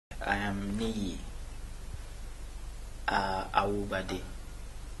Adeniyi Awogbade.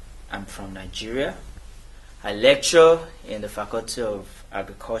 I'm from Nigeria. I lecture in the Faculty of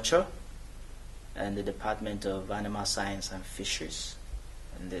Agriculture and the Department of Animal Science and Fisheries.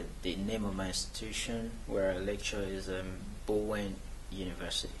 And the name of my institution where I lecture is Bowen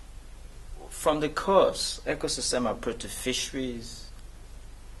University. From the course, Ecosystem Approach to Fisheries,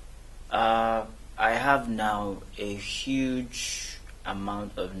 I have now a huge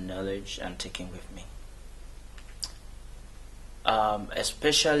amount of knowledge I'm taking with me.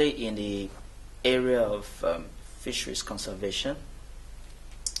 Especially in the area of fisheries conservation.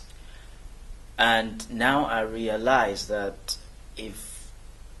 And now I realize that if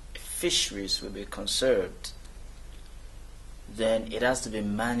fisheries will be conserved, then it has to be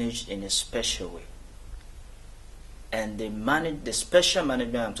managed in a special way. And the special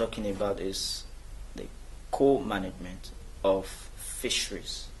management I'm talking about is the co-management of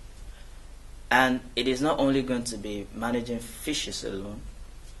fisheries. And it is not only going to be managing fishes alone,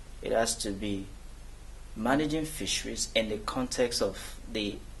 it has to be managing fisheries in the context of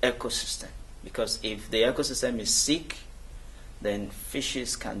the ecosystem. Because if the ecosystem is sick, then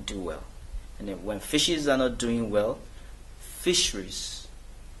fishes can do well. And then when fishes are not doing well, fisheries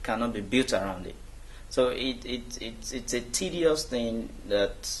cannot be built around it. So it's a tedious thing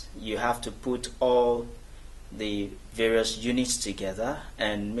that you have to put all the various units together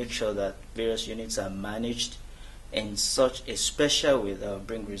and make sure that various units are managed in such a special way that will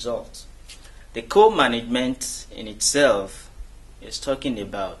bring results. The co-management in itself is talking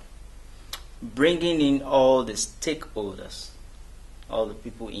about bringing in all the stakeholders, all the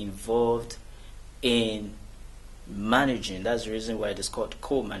people involved in managing. That's the reason why it is called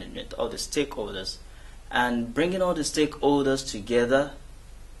co-management, all the stakeholders, and bringing all the stakeholders together,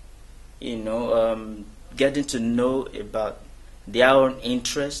 getting to know about their own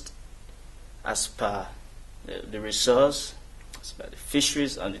interest as per the resource, as per the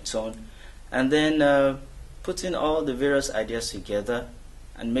fisheries on its own, and then putting all the various ideas together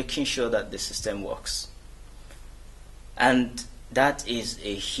and making sure that the system works. And that is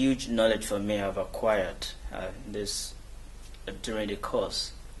a huge knowledge for me I've acquired during the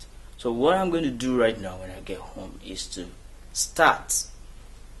course. So what I'm going to do right now when I get home is to start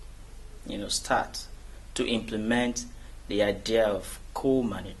to implement the idea of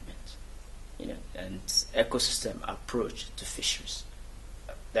co-management, and ecosystem approach to fisheries.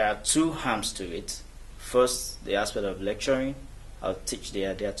 There are two arms to it. First, the aspect of lecturing. I'll teach the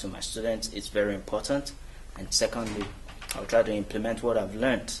idea to my students. It's very important. And secondly, I'll try to implement what I've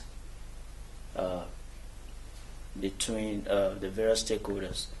learned between the various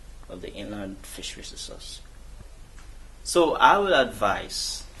stakeholders of the inland fisheries resource. So I will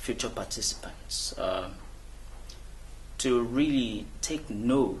advise future participants to really take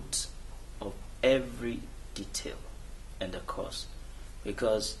note of every detail in the course,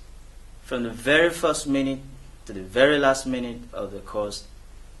 because from the very first minute to the very last minute of the course,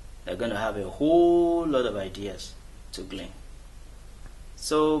 they're going to have a whole lot of ideas to glean.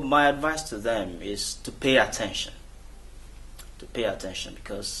 So my advice to them is to pay attention.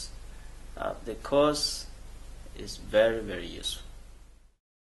 Because the course is very, very useful.